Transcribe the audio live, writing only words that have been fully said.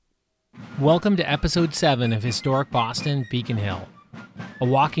Welcome to Episode 7 of Historic Boston, Beacon Hill, a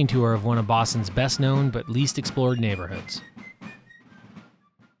walking tour of one of Boston's best-known but least explored neighborhoods.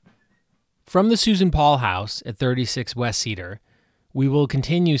 From the Susan Paul House at 36 West Cedar, we will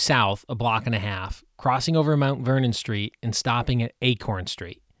continue south a block and a half, crossing over Mount Vernon Street and stopping at Acorn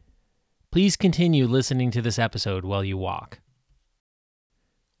Street. Please continue listening to this episode while you walk.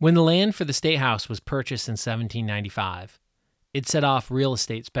 When the land for the State House was purchased in 1795, it set off real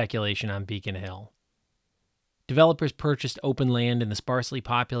estate speculation on Beacon Hill. Developers purchased open land in the sparsely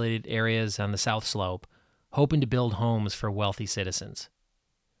populated areas on the South Slope, hoping to build homes for wealthy citizens.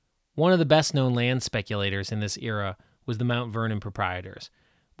 One of the best-known land speculators in this era was the Mount Vernon proprietors,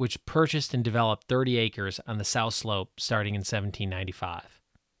 which purchased and developed 30 acres on the South Slope starting in 1795.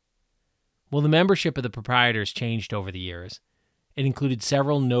 While the membership of the proprietors changed over the years, it included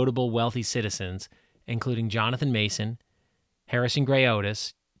several notable wealthy citizens, including Jonathan Mason, Harrison Gray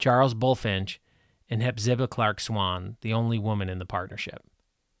Otis, Charles Bulfinch, and Hepzibah Clark Swan, the only woman in the partnership.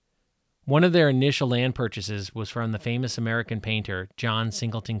 One of their initial land purchases was from the famous American painter John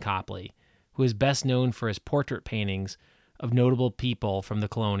Singleton Copley, who is best known for his portrait paintings of notable people from the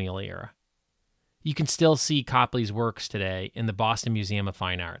colonial era. You can still see Copley's works today in the Boston Museum of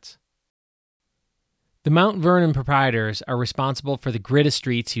Fine Arts. The Mount Vernon proprietors are responsible for the grid of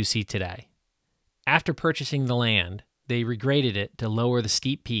streets you see today. After purchasing the land, they regraded it to lower the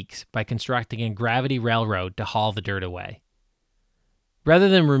steep peaks by constructing a gravity railroad to haul the dirt away. Rather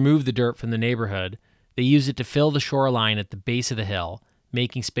than remove the dirt from the neighborhood, they used it to fill the shoreline at the base of the hill,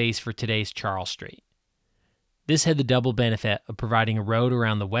 making space for today's Charles Street. This had the double benefit of providing a road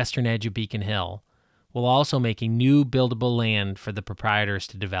around the western edge of Beacon Hill, while also making new buildable land for the proprietors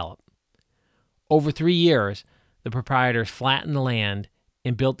to develop. Over 3 years, the proprietors flattened the land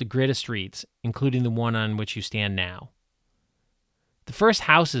and built the grid of streets, including the one on which you stand now. The first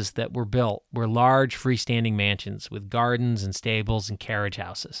houses that were built were large freestanding mansions with gardens and stables and carriage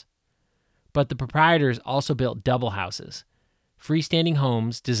houses. But the proprietors also built double houses, freestanding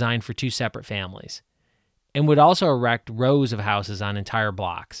homes designed for 2 separate families, and would also erect rows of houses on entire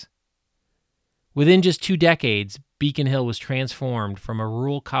blocks. Within just 2 decades, Beacon Hill was transformed from a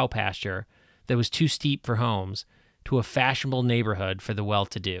rural cow pasture that was too steep for homes to a fashionable neighborhood for the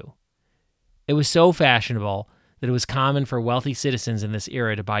well-to-do. It was so fashionable that it was common for wealthy citizens in this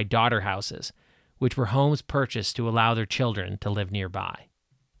era to buy daughter houses, which were homes purchased to allow their children to live nearby.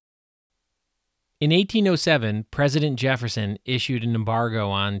 In 1807, President Jefferson issued an embargo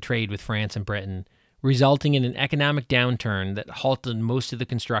on trade with France and Britain, resulting in an economic downturn that halted most of the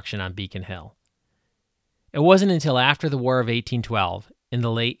construction on Beacon Hill. It wasn't until after the War of 1812, in the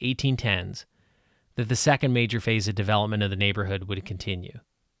late 1810s, that the second major phase of development of the neighborhood would continue.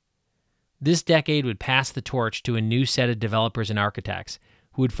 This decade would pass the torch to a new set of developers and architects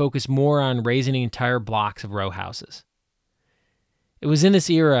who would focus more on raising entire blocks of row houses. It was in this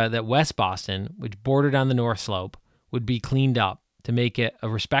era that West Boston, which bordered on the North Slope, would be cleaned up to make it a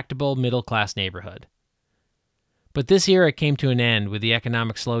respectable middle-class neighborhood. But this era came to an end with the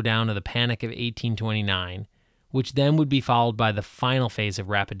economic slowdown of the Panic of 1829, which then would be followed by the final phase of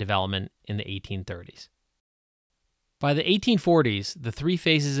rapid development in the 1830s. By the 1840s, the 3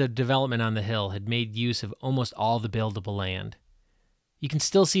 phases of development on the hill had made use of almost all the buildable land. You can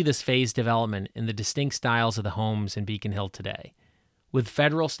still see this phase development in the distinct styles of the homes in Beacon Hill today, with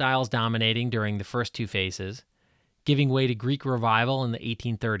federal styles dominating during the first 2 phases, giving way to Greek Revival in the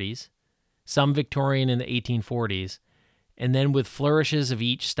 1830s, some Victorian in the 1840s, and then with flourishes of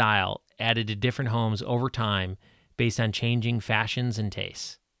each style added to different homes over time based on changing fashions and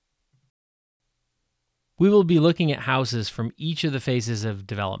tastes. We will be looking at houses from each of the phases of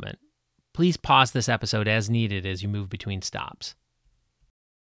development. Please pause this episode as needed as you move between stops.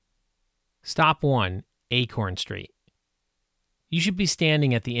 Stop 1, Acorn Street. You should be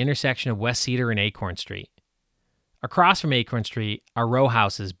standing at the intersection of West Cedar and Acorn Street. Across from Acorn Street are row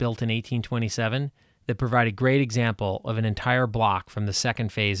houses built in 1827 that provide a great example of an entire block from the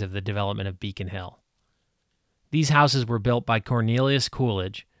second phase of the development of Beacon Hill. These houses were built by Cornelius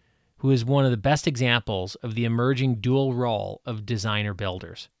Coolidge, who is one of the best examples of the emerging dual role of designer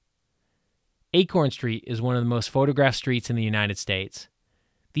builders. Acorn Street is one of the most photographed streets in the United States.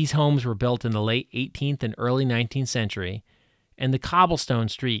 These homes were built in the late 18th and early 19th century, and the cobblestone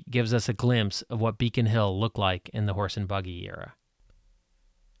street gives us a glimpse of what Beacon Hill looked like in the horse and buggy era.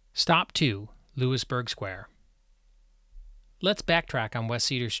 Stop 2, Lewisburg Square. Let's backtrack on West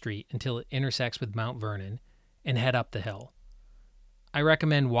Cedar Street until it intersects with Mount Vernon and head up the hill. I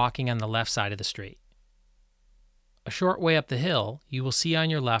recommend walking on the left side of the street. A short way up the hill, you will see on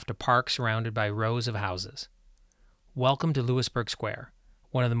your left a park surrounded by rows of houses. Welcome to Lewisburg Square,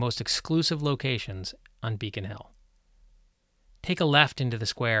 one of the most exclusive locations on Beacon Hill. Take a left into the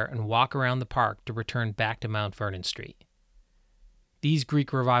square and walk around the park to return back to Mount Vernon Street. These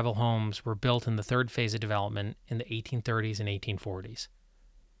Greek Revival homes were built in the third phase of development in the 1830s and 1840s.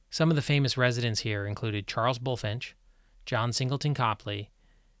 Some of the famous residents here included Charles Bulfinch, John Singleton Copley,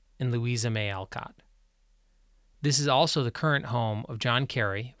 and Louisa May Alcott. This is also the current home of John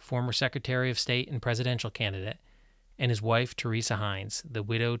Kerry, former Secretary of State and presidential candidate, and his wife, Teresa Heinz, the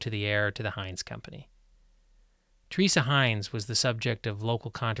widow to the heir to the Heinz Company. Teresa Heinz was the subject of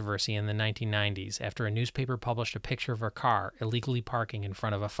local controversy in the 1990s after a newspaper published a picture of her car illegally parking in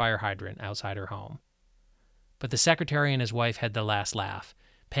front of a fire hydrant outside her home. But the secretary and his wife had the last laugh,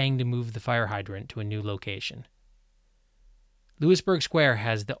 paying to move the fire hydrant to a new location. Lewisburg Square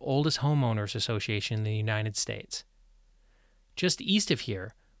has the oldest homeowners association in the United States. Just east of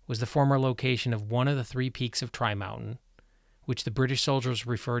here was the former location of one of the three peaks of Tri-Mountain, which the British soldiers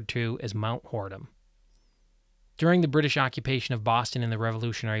referred to as Mount Hordem. During the British occupation of Boston in the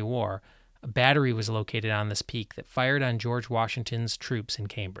Revolutionary War, a battery was located on this peak that fired on George Washington's troops in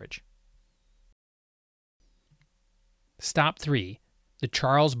Cambridge. Stop 3. The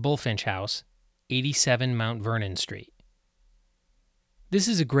Charles Bulfinch House, 87 Mount Vernon Street. This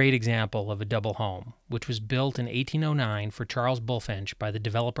is a great example of a double home, which was built in 1809 for Charles Bulfinch by the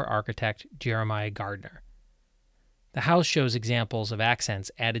developer-architect Jeremiah Gardner. The house shows examples of accents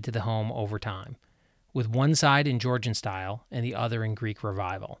added to the home over time, with one side in Georgian style and the other in Greek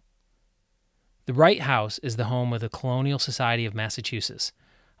Revival. The Wright House is the home of the Colonial Society of Massachusetts,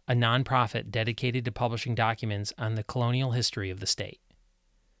 a nonprofit dedicated to publishing documents on the colonial history of the state.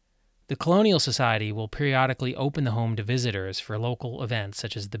 The Colonial Society will periodically open the home to visitors for local events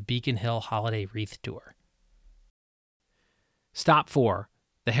such as the Beacon Hill Holiday Wreath Tour. Stop 4.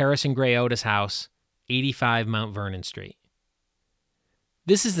 The Harrison Gray Otis House, 85 Mount Vernon Street.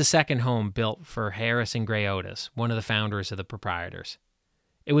 This is the second home built for Harrison Gray Otis, one of the founders of the proprietors.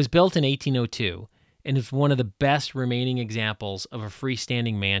 It was built in 1802 and is one of the best remaining examples of a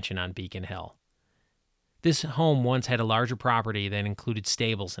freestanding mansion on Beacon Hill. This home once had a larger property that included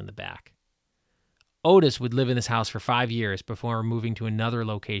stables in the back. Otis would live in this house for 5 years before moving to another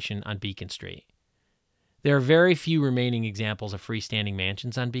location on Beacon Street. There are very few remaining examples of freestanding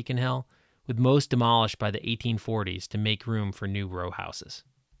mansions on Beacon Hill, with most demolished by the 1840s to make room for new row houses.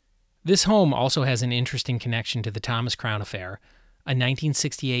 This home also has an interesting connection to the Thomas Crown Affair, a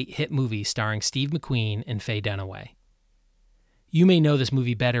 1968 hit movie starring Steve McQueen and Faye Dunaway. You may know this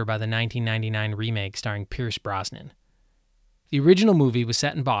movie better by the 1999 remake starring Pierce Brosnan. The original movie was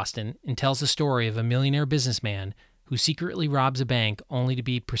set in Boston and tells the story of a millionaire businessman who secretly robs a bank only to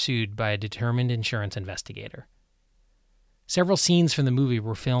be pursued by a determined insurance investigator. Several scenes from the movie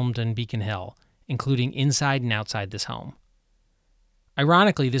were filmed in Beacon Hill, including inside and outside this home.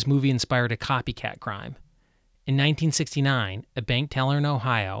 Ironically, this movie inspired a copycat crime. In 1969, a bank teller in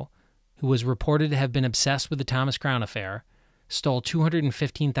Ohio, who was reported to have been obsessed with the Thomas Crown Affair, stole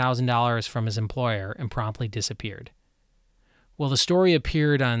 $215,000 from his employer and promptly disappeared. While the story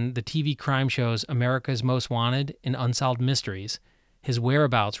appeared on the TV crime shows America's Most Wanted and Unsolved Mysteries, his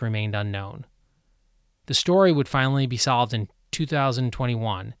whereabouts remained unknown. The story would finally be solved in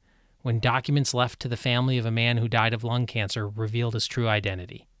 2021 when documents left to the family of a man who died of lung cancer revealed his true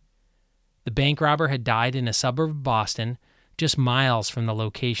identity. The bank robber had died in a suburb of Boston, just miles from the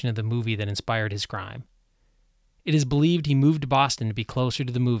location of the movie that inspired his crime. It is believed he moved to Boston to be closer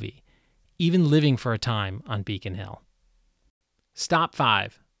to the movie, even living for a time on Beacon Hill. Stop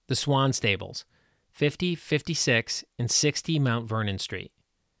 5. The Swan Stables, 50, 56, and 60 Mount Vernon Street.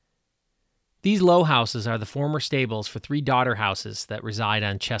 These low houses are the former stables for 3 daughter houses that reside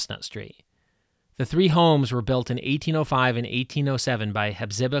on Chestnut Street. The 3 homes were built in 1805 and 1807 by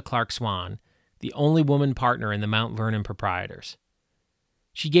Hepzibah Clark Swan, the only woman partner in the Mount Vernon proprietors.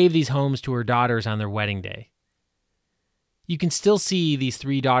 She gave these homes to her daughters on their wedding day. You can still see these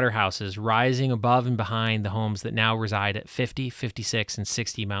 3 daughter houses rising above and behind the homes that now reside at 50, 56, and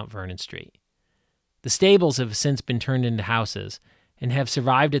 60 Mount Vernon Street. The stables have since been turned into houses and have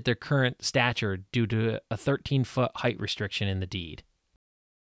survived at their current stature due to a 13-foot height restriction in the deed.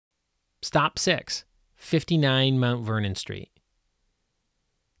 Stop 6. 59 Mount Vernon Street.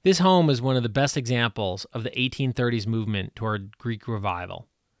 This home is one of the best examples of the 1830s movement toward Greek Revival.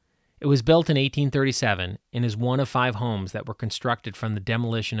 It was built in 1837 and is one of 5 homes that were constructed from the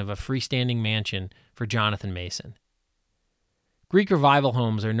demolition of a freestanding mansion for Jonathan Mason. Greek Revival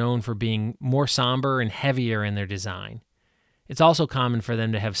homes are known for being more somber and heavier in their design. It's also common for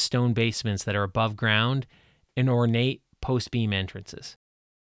them to have stone basements that are above ground and ornate post-beam entrances.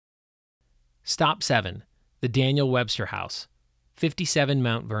 Stop 7. The Daniel Webster House, 57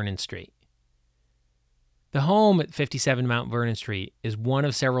 Mount Vernon Street. The home at 57 Mount Vernon Street is one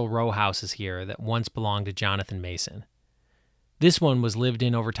of several row houses here that once belonged to Jonathan Mason. This one was lived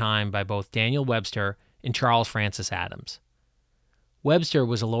in over time by both Daniel Webster and Charles Francis Adams. Webster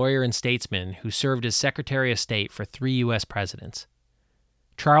was a lawyer and statesman who served as Secretary of State for 3 U.S. presidents.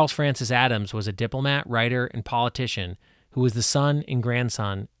 Charles Francis Adams was a diplomat, writer, and politician who was the son and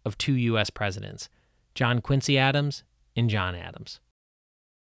grandson of 2 U.S. presidents, John Quincy Adams and John Adams.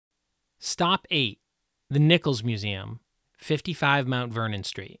 Stop 8. The Nichols Museum, 55 Mount Vernon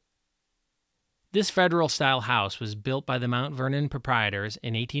Street. This federal-style house was built by the Mount Vernon proprietors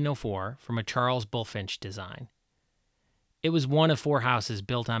in 1804 from a Charles Bulfinch design. It was one of 4 houses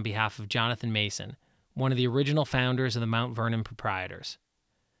built on behalf of Jonathan Mason, one of the original founders of the Mount Vernon proprietors.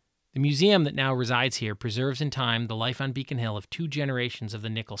 The museum that now resides here preserves in time the life on Beacon Hill of 2 generations of the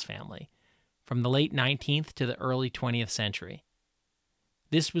Nichols family, from the late 19th to the early 20th century.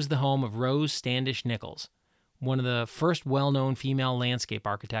 This was the home of Rose Standish Nichols, one of the first well-known female landscape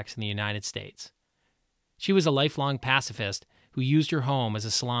architects in the United States. She was a lifelong pacifist who used her home as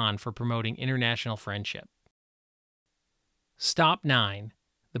a salon for promoting international friendship. Stop 9.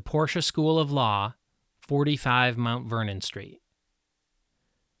 The Portia School of Law, 45 Mount Vernon Street.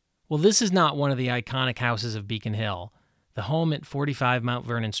 Well, this is not one of the iconic houses of Beacon Hill. The home at 45 Mount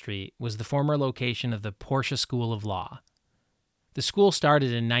Vernon Street was the former location of the Portia School of Law. The school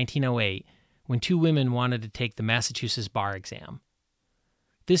started in 1908 when 2 women wanted to take the Massachusetts bar exam.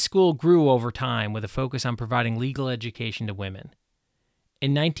 This school grew over time with a focus on providing legal education to women.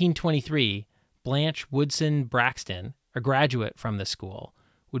 In 1923, Blanche Woodson Braxton, a graduate from the school,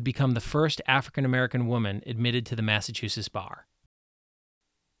 would become the first African-American woman admitted to the Massachusetts bar.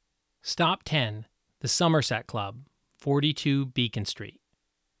 Stop 10. The Somerset Club, 42 Beacon Street.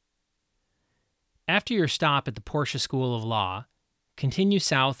 After your stop at the Portia School of Law, continue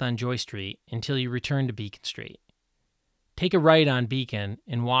south on Joy Street until you return to Beacon Street. Take a right on Beacon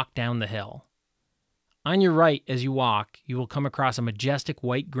and walk down the hill. On your right as you walk, you will come across a majestic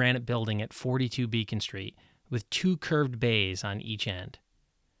white granite building at 42 Beacon Street with 2 curved bays on each end.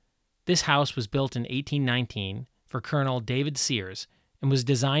 This house was built in 1819 for Colonel David Sears and was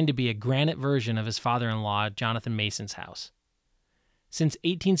designed to be a granite version of his father-in-law, Jonathan Mason's house. Since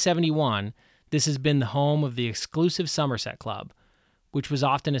 1871, this has been the home of the exclusive Somerset Club, which was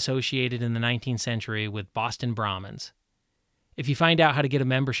often associated in the 19th century with Boston Brahmins. If you find out how to get a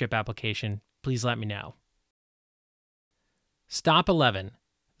membership application, please let me know. Stop 11.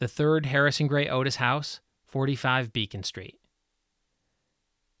 The 3rd Harrison Gray Otis House, 45 Beacon Street.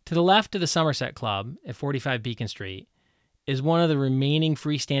 To the left of the Somerset Club at 45 Beacon Street is one of the remaining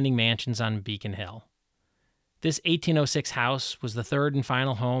freestanding mansions on Beacon Hill. This 1806 house was the 3rd and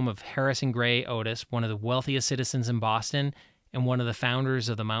final home of Harrison Gray Otis, one of the wealthiest citizens in Boston and one of the founders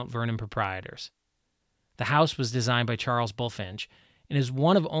of the Mount Vernon proprietors. The house was designed by Charles Bulfinch and is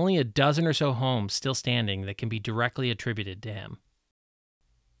one of only a dozen or so homes still standing that can be directly attributed to him.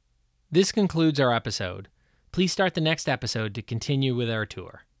 This concludes our episode. Please start the next episode to continue with our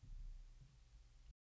tour.